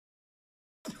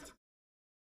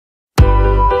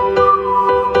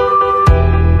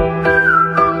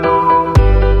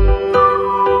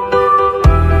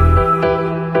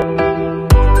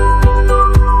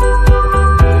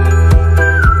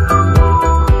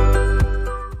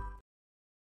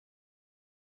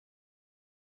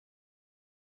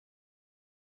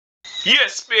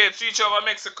Yes, babes, reach over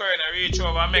Mexico and reach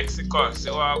over Mexico. See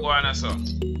what I go on so.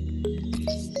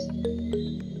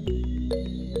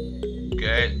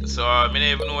 Okay, so I don't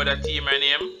even know the team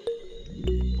name,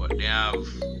 but they have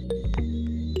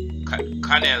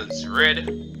Canels, red,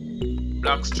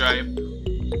 black stripe,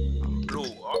 and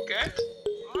blue. Okay,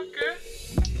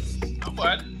 not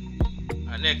bad.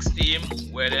 And next team,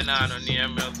 where they not no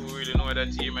name, I don't really know the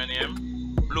team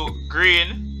name. Blue,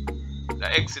 green,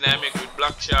 the X in make with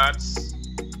black shorts.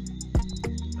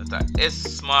 That's a S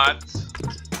Smart.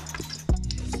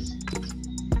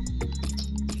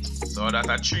 So that's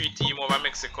a 3 team over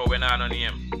Mexico when I no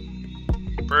name.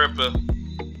 Purple.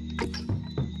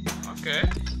 Okay.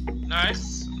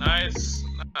 Nice.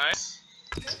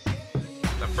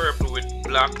 The purple with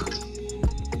black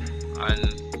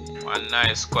and one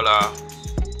nice color.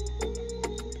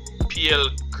 Pale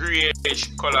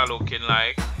grayish color looking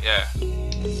like. Yeah.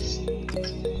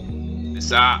 This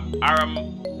is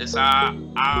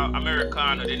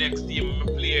Americano. The next team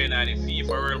we play in the FIFA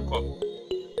World Cup.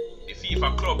 FIFA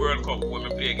Club World Cup when we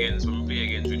play against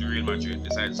with Real Madrid.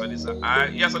 So this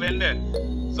yes, so then there.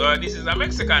 So this is a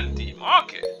Mexican team.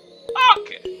 Okay.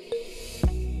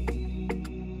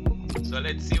 So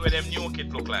let's see what them new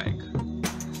kit look like.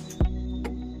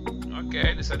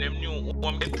 Okay, this is them new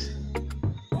home kit. This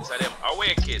is them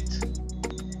away kit.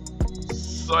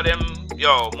 So them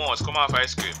Mouse come off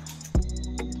ice cream.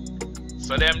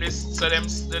 So them still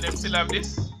have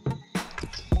this.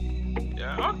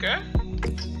 Yeah, okay.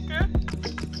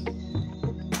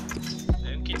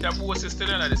 The boss is still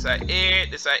in this is A,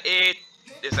 this is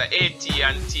A, T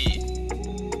and T.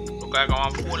 Look like I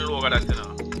want phone logo that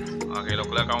now. Okay, look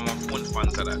like I want phone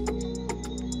sponsor that.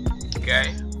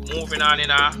 Okay, moving on in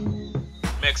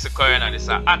Mexico, and this is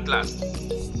Atlas.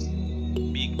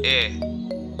 Big A.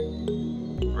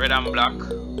 Red and black.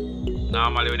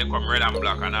 Normally when they come red and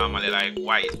black, and normally like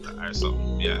white or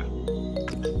something.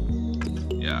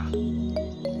 Yeah.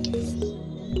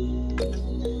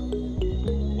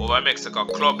 Over Mexico,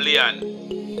 Club Leon.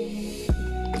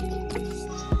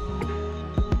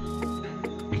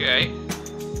 Okay.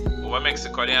 Over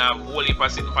Mexico, they have whole heap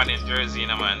of sitting pan in jersey,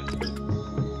 man.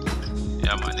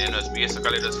 Yeah, man. They just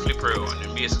flip around. They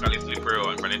basically flip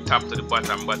around from the top to the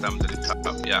bottom to the top.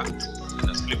 Yeah. They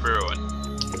just flip around.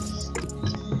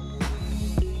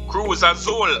 Cruz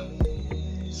Azul.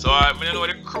 So I don't know what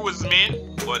the Cruz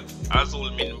mean, but Azul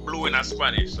mean blue in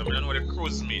Spanish. So I don't know what the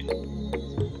Cruz mean.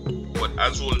 But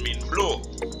Azul mean blue.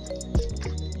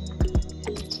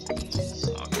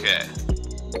 Okay.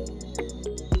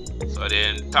 So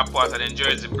then top part of the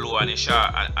jersey blue and the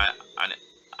shirt and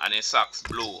the socks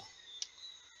blue.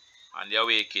 And the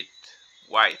away kit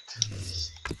white.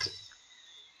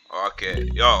 Okay.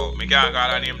 Yo, me can't call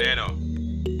her name there now.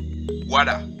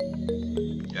 Wada.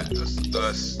 Yeah, just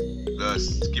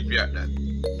skip you at that.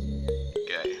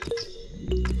 Okay.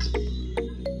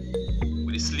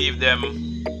 We sleeve them.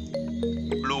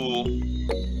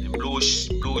 Blue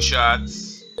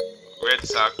shorts, red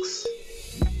socks,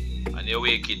 and the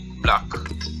away kit black.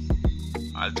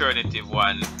 Alternative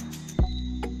one,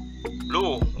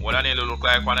 blue. What I need to look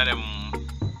like one of them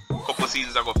couple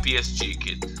seasons ago PSG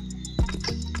kit.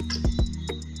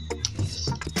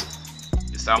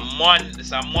 It's a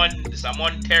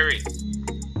Monterrey.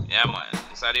 Yeah, man.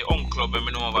 It's a the home club when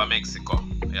me know over Mexico.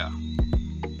 Yeah.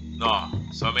 No.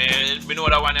 So me know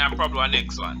that one and probably the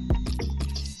next one.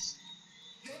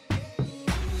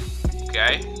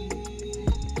 Okay.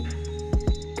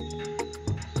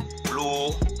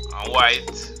 Blue and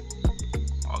white.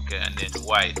 Okay, and then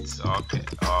white. Okay.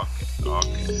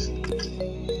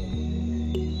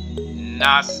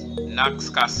 Nax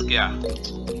Caskia.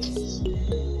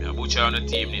 I butcher on the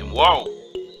team name. Wow.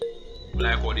 I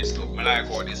like how this look. I love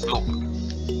how this look.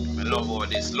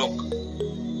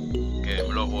 Okay, I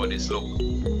love how this look.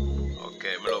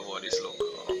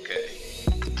 Okay.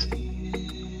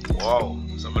 Wow.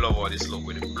 So I love how this look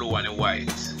with the blue and the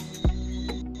white.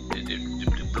 The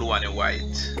blue and the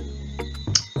white.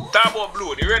 Turbo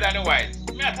blue, the red and the white.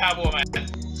 Me a turbo man.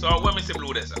 So when me say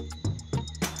blue there, sir?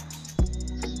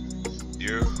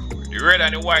 The red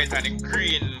and the white and the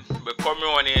green will come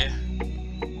on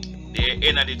the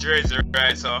end of the jersey,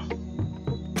 right, so?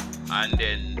 And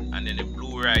then the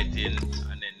blue right in,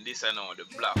 and then this and now the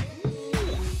black.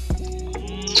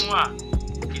 Mwah!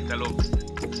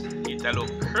 It a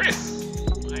look crisp.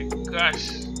 My gosh.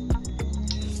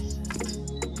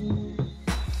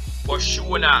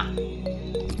 Boshuna.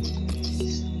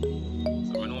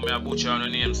 So I know me a butcher on the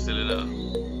name still, you know.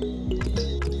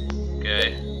 Okay.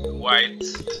 The white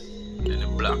and the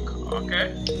black. Okay.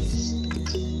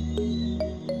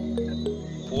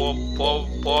 Poor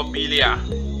Bilia.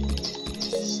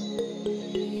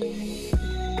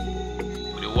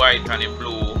 white and the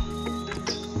blue,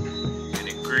 and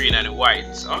the green and the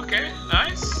white. Okay,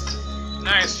 nice.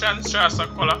 Nice contrast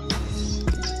of color.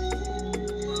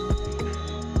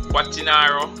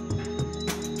 Patinaro.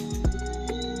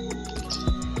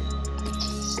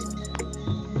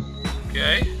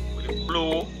 Okay, with the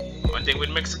blue. One thing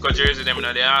with Mexico jersey, them, you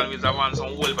know, they always have on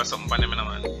some wool or something for them, you know,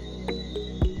 man.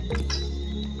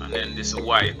 And then this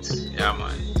white, yeah,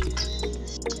 man.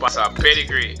 Sponsor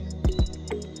pedigree.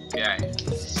 Okay.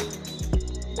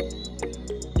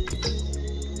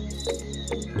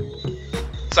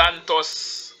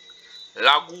 Santos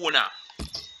Laguna.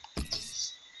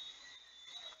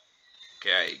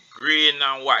 Okay, green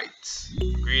and white.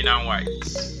 Green and white.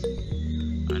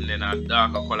 And then a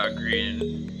darker color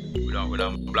green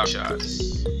with black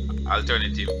shorts.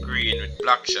 Alternative green with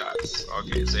black shorts.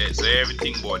 Okay, so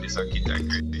everything about this a kit a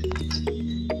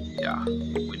green. Yeah.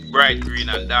 With bright green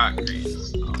and dark green.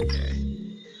 Okay.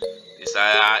 These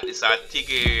are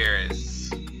Tigers.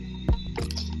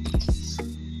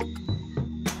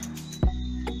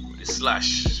 With the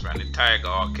slash from the tiger.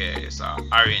 Okay, it's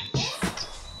orange.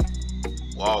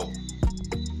 Wow.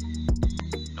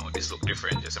 No, this look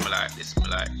different. Just I like this. I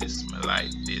like this. I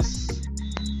like this.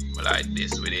 I like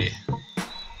this with the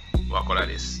what color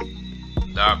this?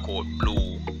 Dark coat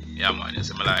blue. Yeah, man.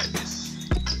 Just I like this.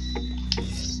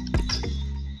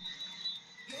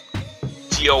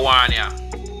 Tijuana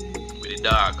with the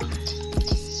dark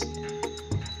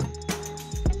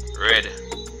red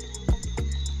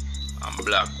and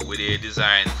black with a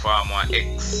design Farmer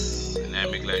X and I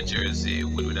make like jersey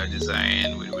with a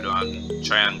design with one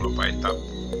triangle by top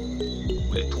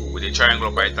with a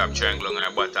triangle by top, triangle on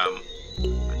the bottom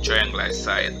and triangle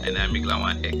side, and I make like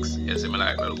one X. Yes, I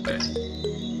like that look there.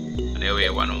 And they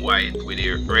wear one white with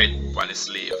a red on the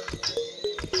sleeve.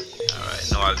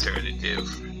 Alright, no alternative.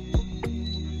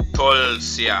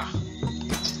 Tulsia.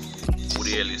 Who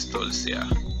the hell is Tulsia?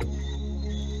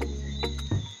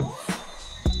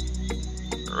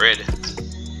 Red.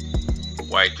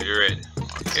 White with red.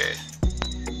 Okay.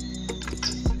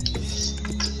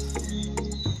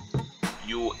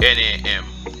 UNAM.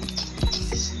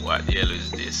 What the hell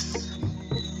is this?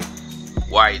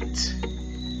 White.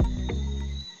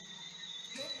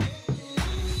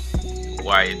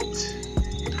 White.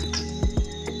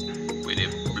 With a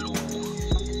blue.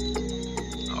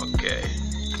 Okay.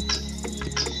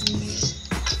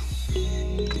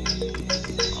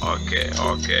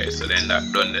 Okay, so then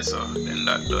that done this,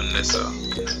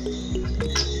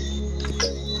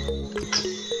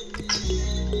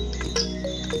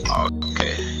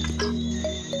 Okay.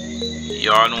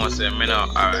 Y'all know say me now.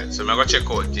 Alright, so I'm gonna check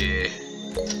out the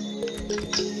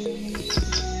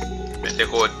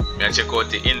check out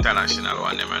the international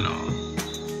one, them now.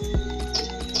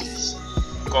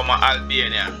 Come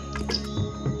Albania.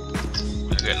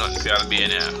 I get nothing for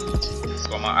Albania.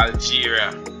 Come Algeria.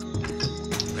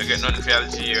 I get nothing for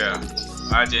Algeria.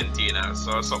 Argentina.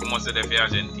 So something must say for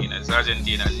Argentina. It's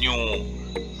Argentina new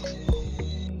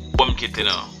bomb kit, you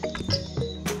know.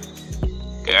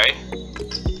 Okay.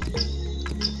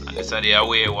 And this is the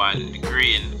away one, the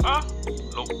green. Ah,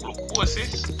 look, what's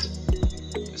it?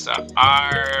 This is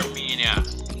Armenia.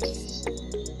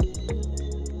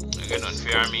 I get nothing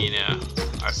for Armenia.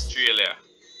 Australia.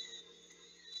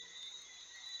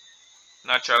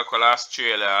 Natural color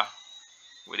Australia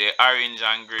with the orange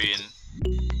and green.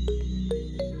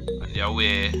 And the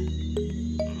away.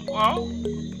 Wow,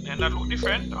 and that look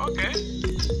different. Okay.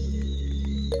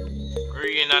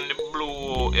 Green and the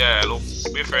blue, yeah, look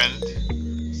different.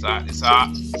 So it's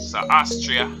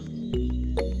Austria.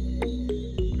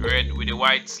 Red with the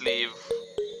white sleeve,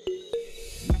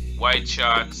 white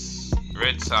shorts,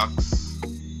 red socks,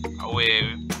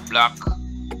 away black,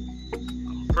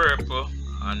 and purple,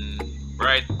 and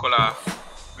bright color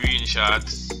green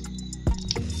shorts.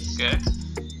 Okay.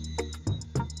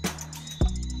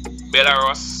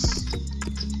 Belarus.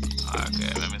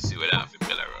 Okay, let me see what I have for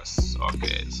Belarus.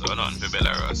 Okay, so nothing for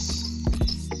Belarus.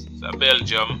 So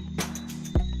Belgium.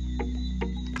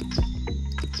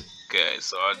 Okay,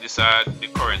 so these are the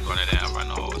current one that I have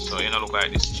now. So you know, look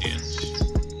like this change.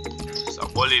 So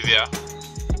Bolivia.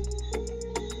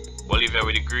 Bolivia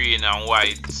with the green and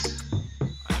white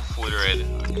and full red.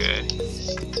 Okay.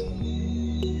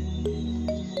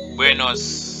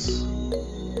 Buenos.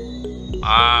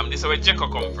 This is where Jeko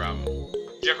come from.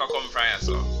 Jeko come from here,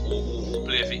 so who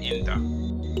play for Inter.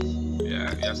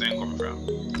 Yeah, that's where he come from.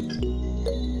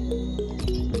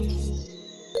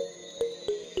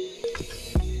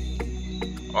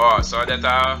 Oh, so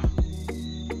that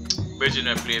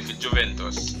Virginia play for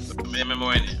Juventus. So I remember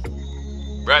when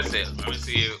Brazil. Let me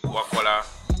see what color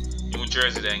New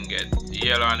Jersey then get. The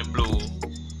yellow and the blue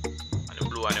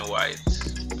blue and the white.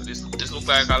 So this look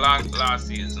like a last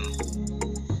season.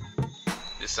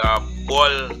 This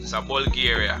is a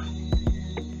Bulgaria.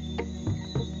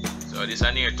 So this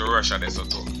is near to Russia. This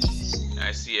too.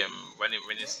 I see him when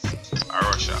it's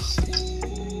Russia.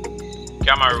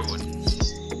 Cameroon.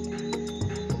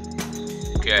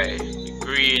 Okay, the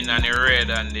green and the red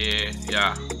and the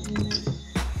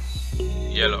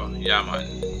yellow. Yeah, man.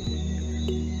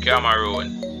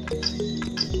 Cameroon.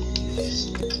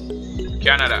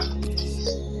 Canada.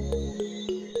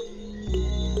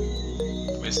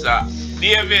 Mr.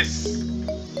 Davis.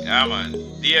 Yeah, man.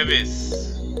 Davis.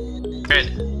 Red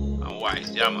and white.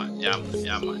 Yeah, man. Yeah, man.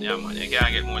 Yeah, man. Yeah, man. You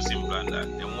can't get more simple than that.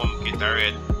 Then one get a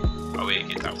red, away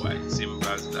get a white. Simple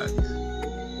as that.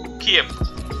 Cape.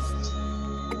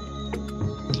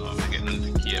 No, I'm getting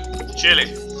into Cape. Chile.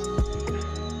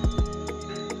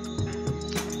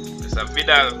 Mr.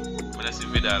 Vidal. I'm gonna see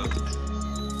Vidal.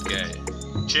 Okay.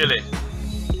 Chile.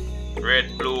 Red,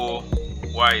 blue,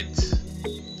 white.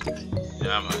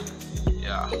 Yeah, man.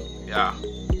 Yeah.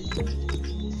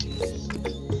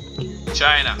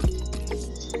 China.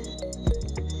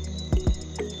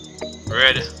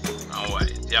 Red and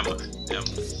white. Yeah, man.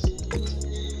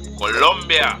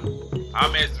 Colombia.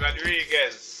 James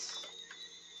Rodriguez.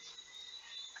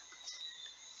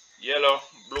 Yellow,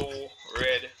 blue,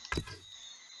 red.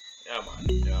 Yeah, man.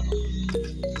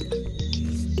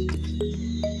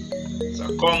 So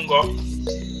Congo.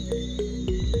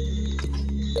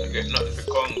 I get nothing for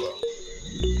Congo.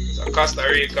 So Costa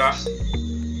Rica.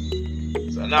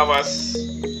 So Navas.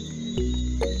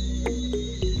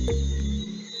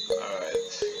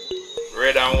 Alright.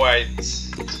 Red and white.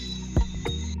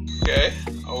 Okay.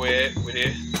 Away with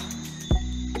it.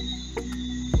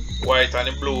 White and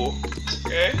the blue.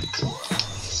 Okay.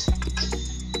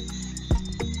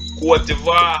 Cote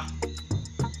d'Ivoire.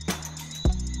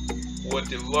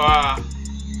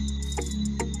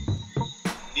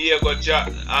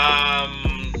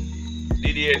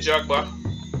 Didier Drogba.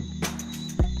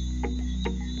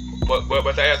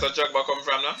 But I have a Drogba come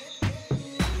from now.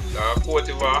 Cote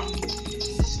d'Ivoire.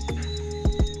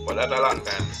 But that's a long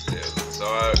time still. So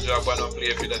Drogba don't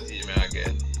play for the team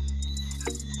again.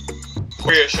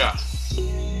 Croatia.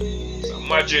 So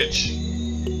Madrid.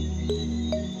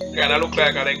 Kinda look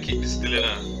like I didn't keep this still in.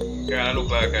 Kinda look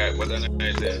like I put on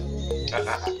right there.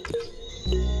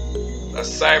 That's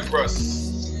Cyprus.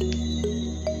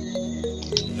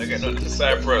 I get nothing to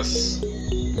Cyprus.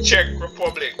 Czech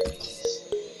Republic.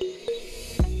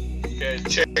 Okay,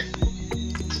 Czech.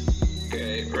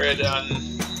 Okay, red and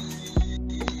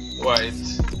white.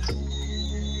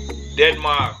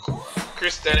 Denmark.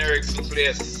 Christian Eriksen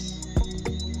place.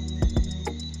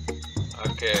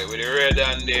 Okay, with the red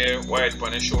and the white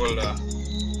on the shoulder.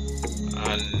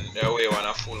 And the away one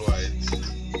a full white.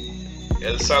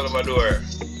 El Salvador.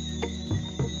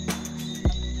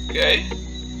 Okay.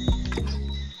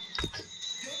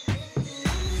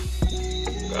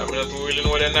 I don't really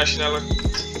know the national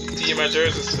team of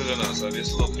jerseys still now, so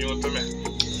this look new to me.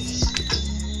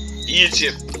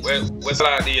 Egypt, what's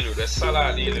Salah deal with? What's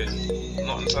Salah deal with?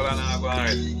 Nothing Salah now going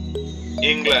right.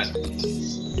 England.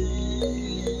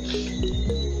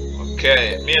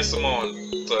 Okay, Mason Mount.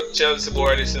 So Chelsea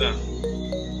board this now.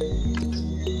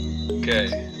 Okay,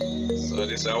 so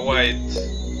this is white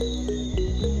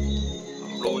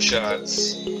and blue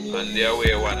shorts, and the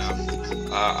away one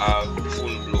are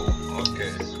full blue.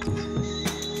 Okay,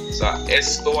 so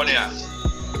Estonia.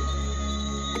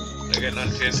 Again, not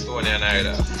for Estonia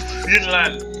neither.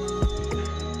 Finland.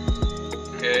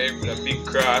 Okay, with a big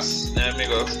cross. There we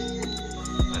go.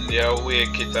 And the away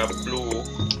kit are blue.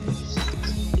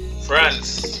 France.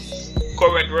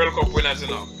 Current World Cup winners,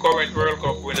 Current World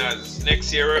Cup winners.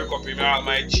 Next year World Cup, all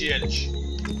might change.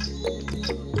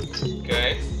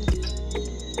 Okay.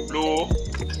 Blue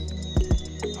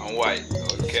and white.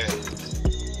 Okay.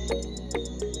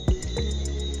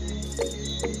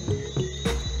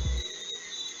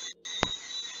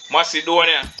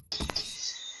 Macedonia.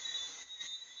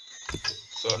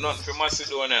 So nothing for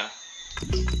Macedonia.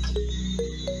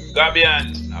 Gabion,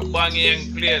 a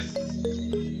banging place.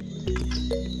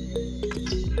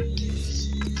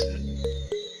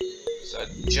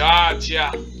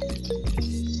 Georgia. Don't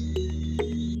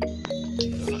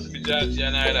have to be Georgia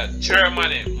neither.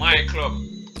 Germany, my club.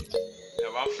 They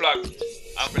have a flag.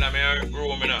 I'm in my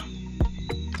room now.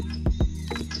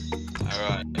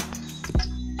 Alright.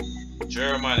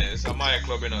 Germany, it's a my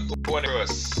club, 20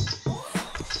 euros.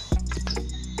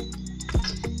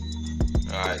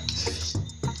 Alright.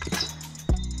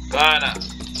 Ghana.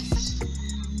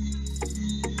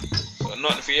 So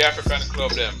nothing for the African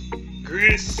club them.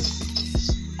 Greece.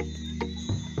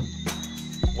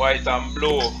 white and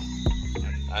blue.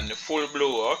 And the full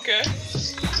blue, okay.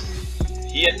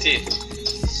 80.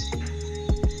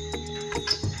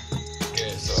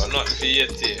 Okay, so nothing for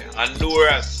 80.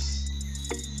 Honduras.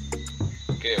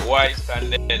 Okay, white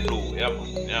and then blue. Yeah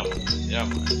man, yeah man, yeah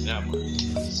man, yeah man.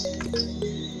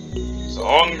 So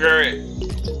Hungary.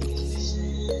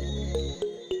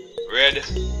 Red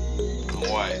and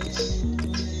white.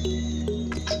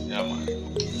 Yeah man.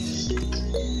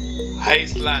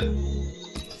 Iceland.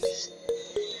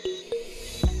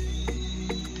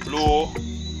 Blue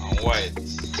and white.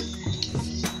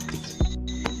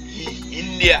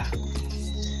 India.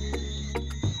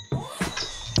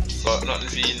 So nothing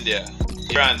for India.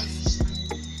 Iran.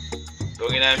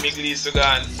 Down in the Middle East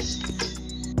Sudan.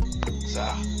 So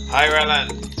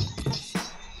Ireland.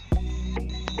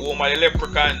 Home of the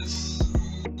leprechauns.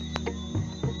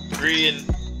 Green.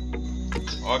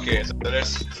 Okay, so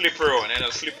let's flip around,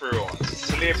 and flip around.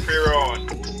 Flip around.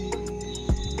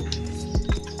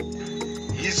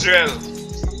 Israel.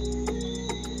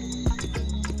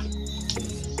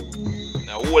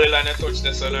 Now whole land touch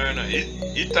the sun, you know.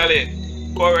 Italy.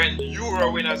 Current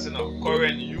Euro winners, you know.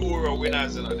 Current Euro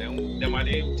winners, you know. Them are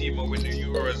the team who win the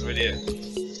Euros with it.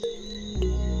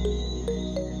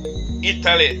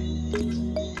 Italy.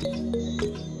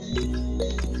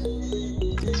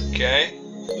 Okay.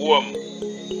 Home.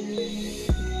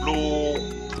 Blue.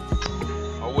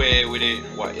 Away with it.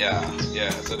 What? Yeah. Yeah.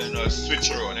 So then no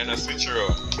switch around. Then switch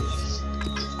around.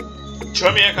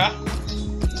 Jamaica.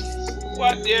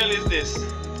 What the hell is this?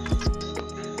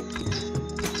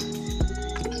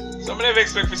 Somebody never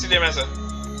expect to see them, sir.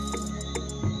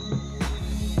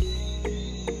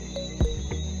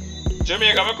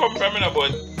 Jamaica, I come from in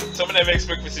but somebody never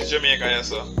expect to see Jamaica, yes,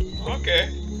 sir. Okay.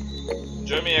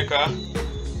 Jamaica.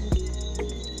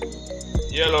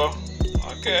 Yellow.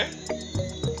 Okay.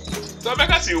 So I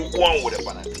can see one with the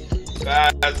pan.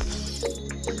 Cause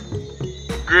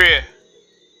grey.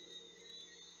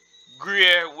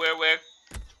 Grey where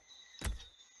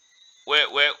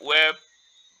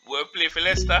play for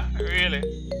Leicester, really?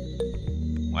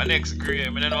 My next grey, I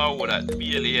don't know who that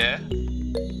Bailey, yeah.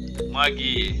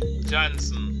 Maggie,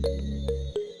 Johnson.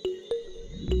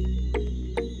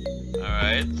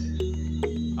 Alright.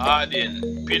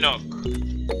 Hardin, Pinnock.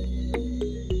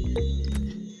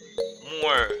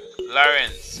 Moore,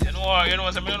 Lawrence. You know what I don't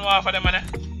know for them, man.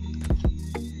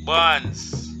 Barnes.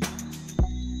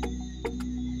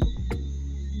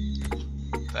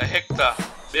 Hector,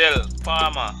 Bell,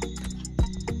 Palmer.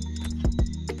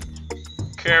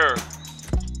 Kerr,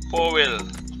 Powell.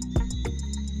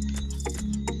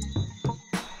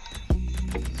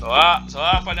 So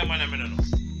half of them man I don't know.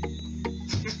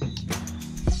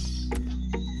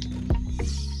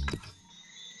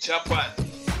 Japan.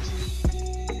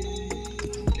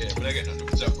 Okay, but I get nothing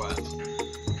for Japan.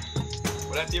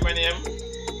 What that team name?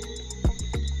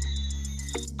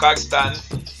 Kazakhstan.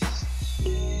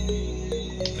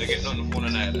 I get nothing for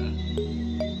none either.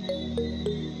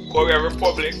 Korea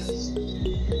Republic.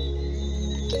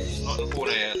 Nothing for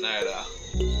neither.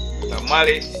 The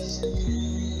Mali.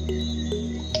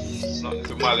 Nothing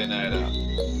for Mali neither.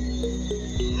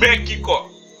 Mexico.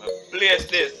 Place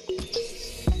this.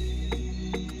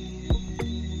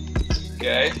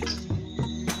 Okay.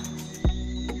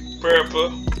 Purple.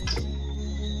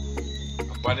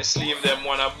 Upon the sleeve them,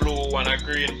 one a blue, one a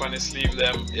green upon the sleeve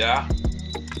them. Yeah.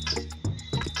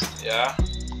 Yeah.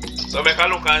 So make a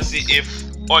look and see if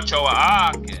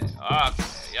Ochoa. Okay. Okay.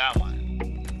 Yeah man.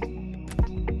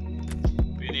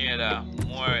 Pineda,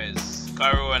 Morris,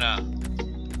 Corona,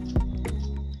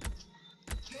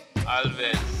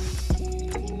 Alves,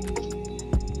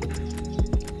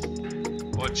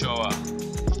 Ochoa.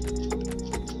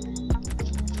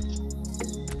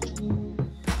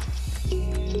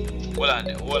 Hold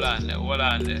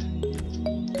on there.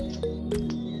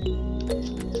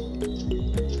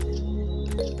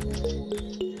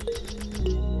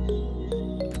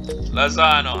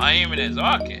 Lozano, Jimenez,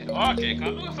 okay,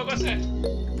 come on for say.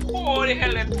 Who the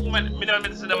hell that me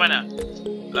don't see the man?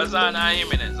 Lozano,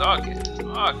 Jimenez, okay.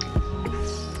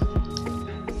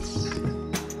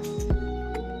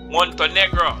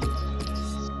 Montenegro.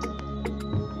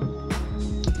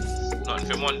 Not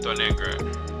for Montenegro.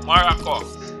 Morocco.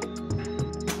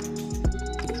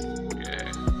 Okay,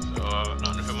 so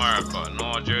not for Morocco,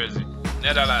 no Jersey.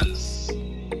 Netherlands.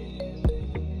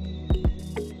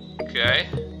 Okay.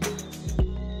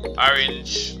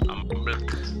 Orange and black.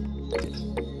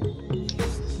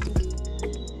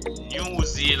 New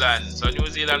Zealand. So New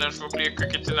Zealand is for play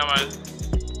cricket in the man.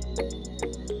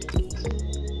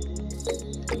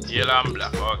 Yellow and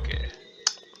black, okay.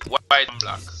 White and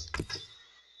black.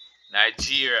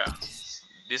 Nigeria.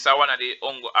 This is one of the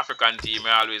Ungo African team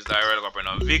I always die World Cup. You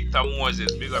know. Victor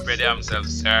Moses, big up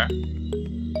themselves, sir.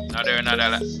 Now they're in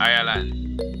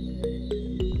Ireland.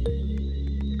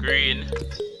 Green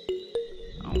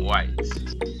and white.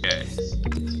 Okay.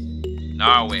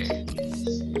 Norway,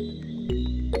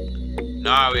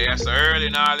 that's early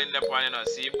in Ireland. You know,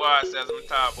 see, boss, as we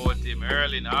talk about him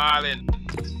early in Ireland.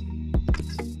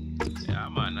 Yeah,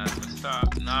 man, as we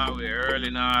talk Norway early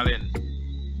in Ireland.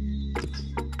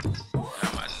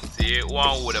 Yeah, man, see,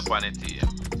 one wood upon the team.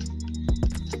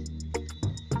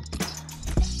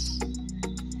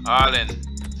 Ireland,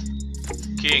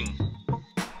 King.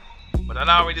 But I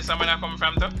know where this man come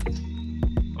from, though.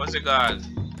 What's it called?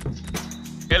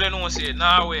 Helen won't say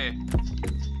Norway.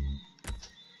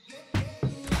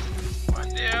 What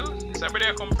the hell? This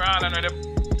everybody come from Ireland.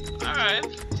 Alright.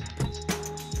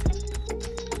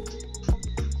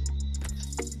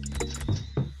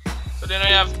 So then I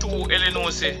have two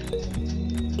Illinois.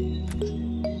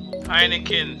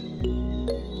 Heineken.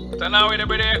 But I know where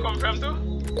everybody come from too.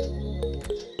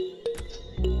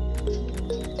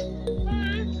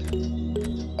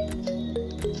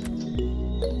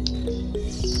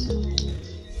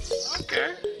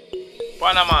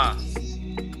 Panama.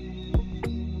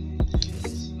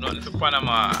 Nothing for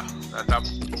Panama. That's a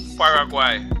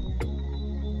Paraguay.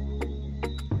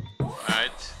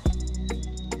 Alright.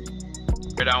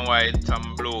 Red and white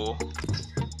and blue.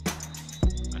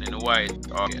 And in the white.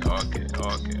 Okay.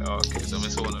 So I'm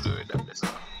going to do it that place.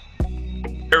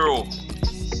 Peru.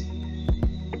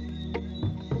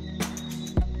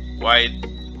 White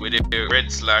with the red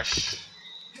slash.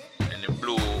 And the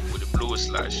blue with the blue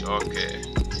slash. Okay.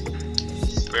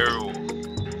 Peru,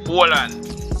 Poland,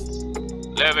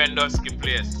 Lewandowski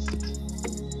place,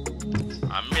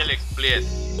 and Milik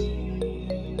place.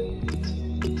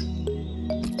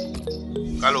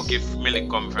 Go look if Milik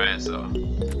come from so.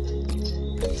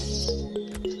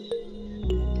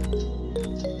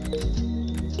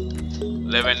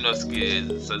 Lewandowski,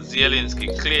 so Zielinski,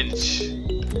 Clinch,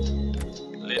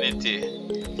 Linity,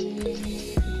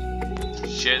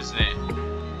 Chesney.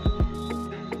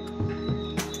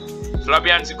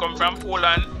 Flabianski come from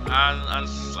Poland and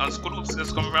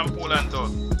Skudupskis come from Poland too.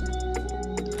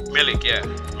 Milik, yeah.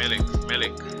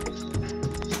 Milik.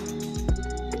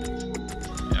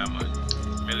 Yeah, man.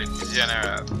 Milik is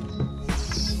general.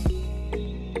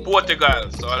 Portugal,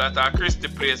 so that's a Christie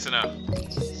place, you know.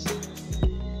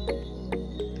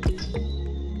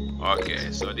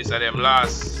 Okay, so these are them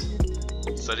last.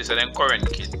 So these are them current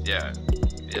kid, yeah.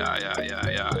 Yeah.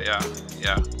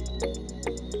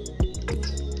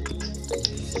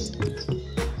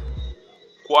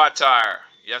 Qatar.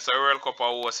 Yes, the World Cup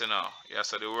awards, you know.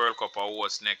 Yes, the World Cup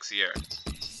awards next year.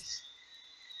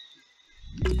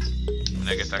 When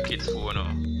I get a kid for, you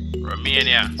know.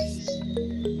 Romania.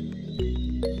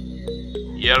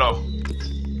 Yellow.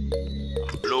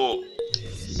 Blue.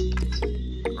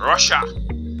 Russia.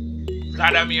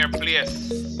 Vladimir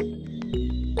place.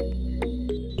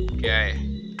 Okay.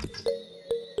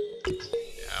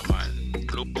 Yeah, man.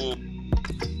 Blue.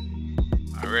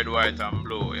 Red, white, and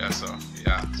blue, yeah, so,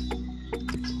 yeah.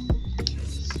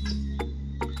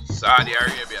 Saudi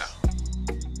Arabia.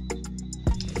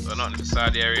 So, nothing for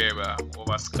Saudi Arabia.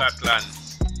 Over Scotland.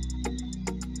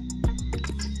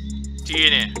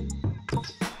 Tini.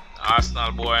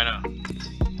 Arsenal boy, you know.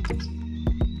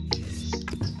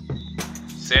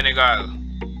 Senegal.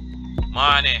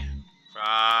 Mane.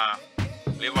 From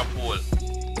Liverpool.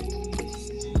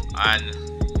 And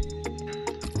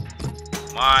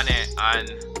Mane and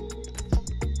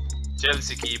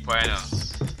Chelsea keeper, you know.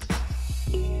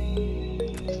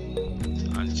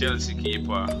 And Chelsea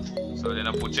keeper. So then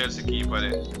I put Chelsea keeper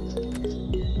there.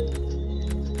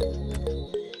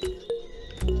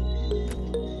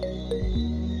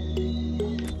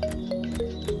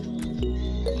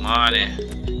 Mane.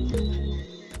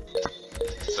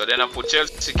 So then I put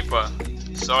Chelsea keeper.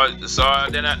 So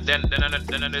then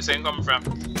the same come from.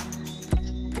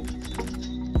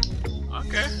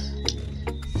 Okay.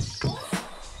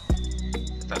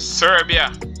 That's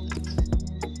Serbia.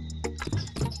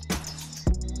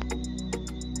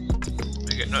 I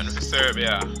get nothing for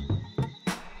Serbia.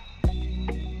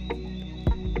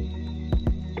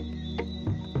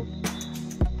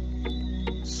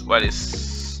 What is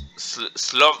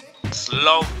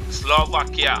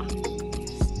Slovakia?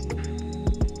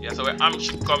 Yeah, so where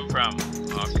Amchik come from?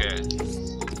 Okay.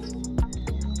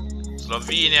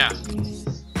 Slovenia.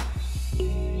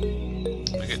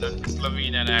 I get none with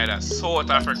Slovenia neither. South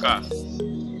Africa.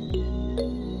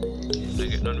 I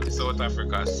get none with South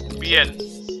Africa. Spain.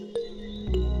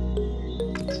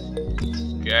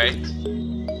 Okay.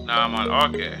 Normal.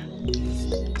 Okay.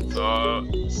 So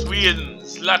Sweden,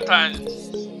 Zlatan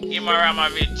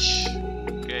Ibrahimovic.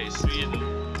 Okay, Sweden.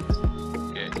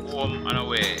 Okay, home and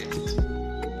away.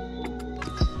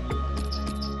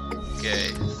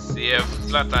 Okay, CF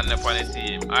Zlatan upon the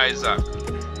team. Isaac.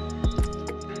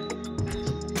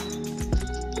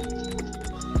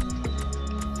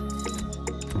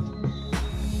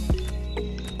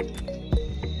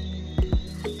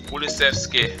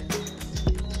 Kulisevsky.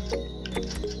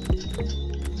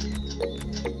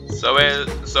 So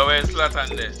where's Zlatan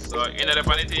there? So in the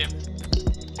funny team.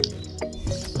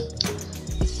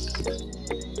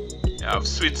 You have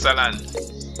Switzerland.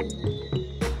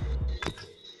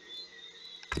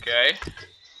 Okay.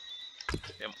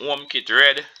 Them home kit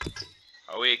red.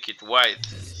 Away kit white.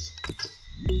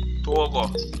 Togo.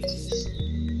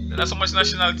 There's not so much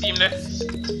national team there.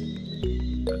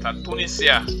 That's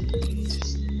Tunisia.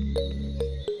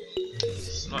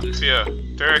 Nothing fear.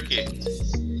 Turkey.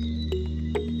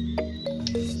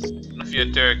 Nothing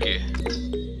fear Turkey.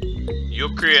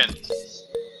 Ukraine.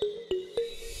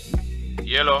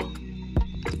 Yellow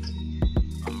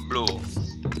and blue.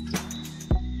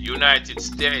 United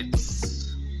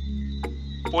States.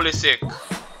 Pulisic.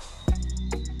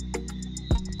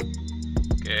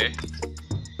 Okay.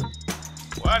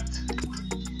 What?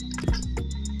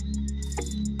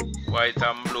 White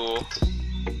and blue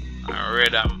and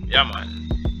red and yeah man.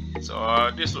 So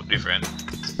this look different.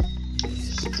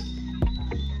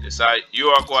 This are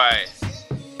Uruguay,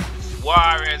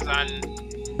 Suarez and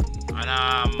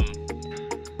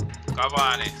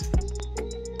Cavani.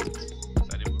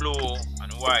 So the blue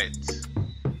and white.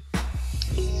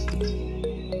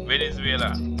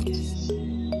 Venezuela,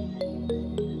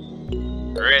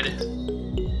 red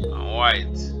and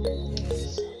white.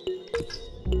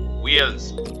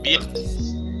 Wales, beer.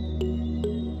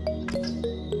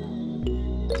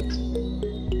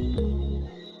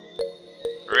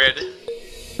 Red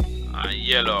and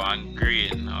yellow and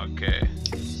green. Okay.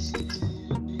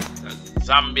 That's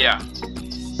Zambia.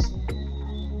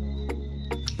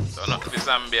 So not for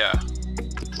Zambia.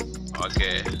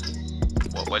 Okay.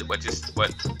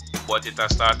 But it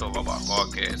has start over back.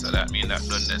 Okay, so that means that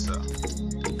done this.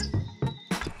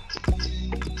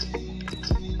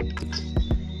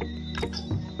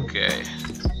 Okay.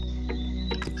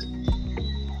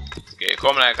 Okay,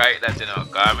 come like I eat that, you know,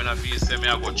 because I don't feel say me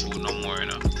I go chew no more, you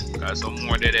know. Because some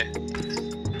more there.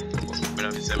 But I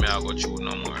don't feel say me I go chew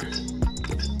no more.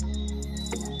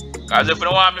 Because if you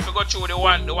don't want me to go chew the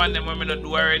one them when I don't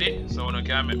do already, so you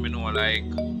can make me know like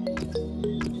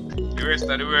the rest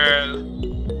of the world.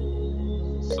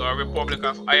 So Republic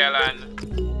of Ireland,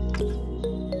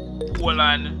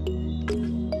 Poland,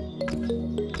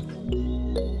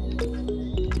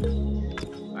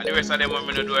 and the rest of them when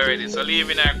I don't do already. So leave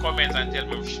in a comment and tell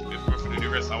me if you do the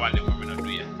rest of what them when I don't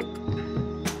do yet.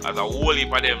 As a whole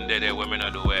heap of them there when I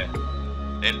don't do it.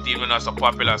 Them teams are not so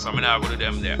popular, so I'm not going to do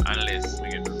them there unless we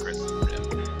get requested for them.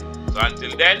 So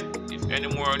until then, if any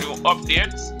more new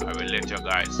updates, I will let you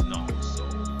guys know. So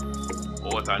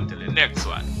out until the next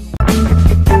one.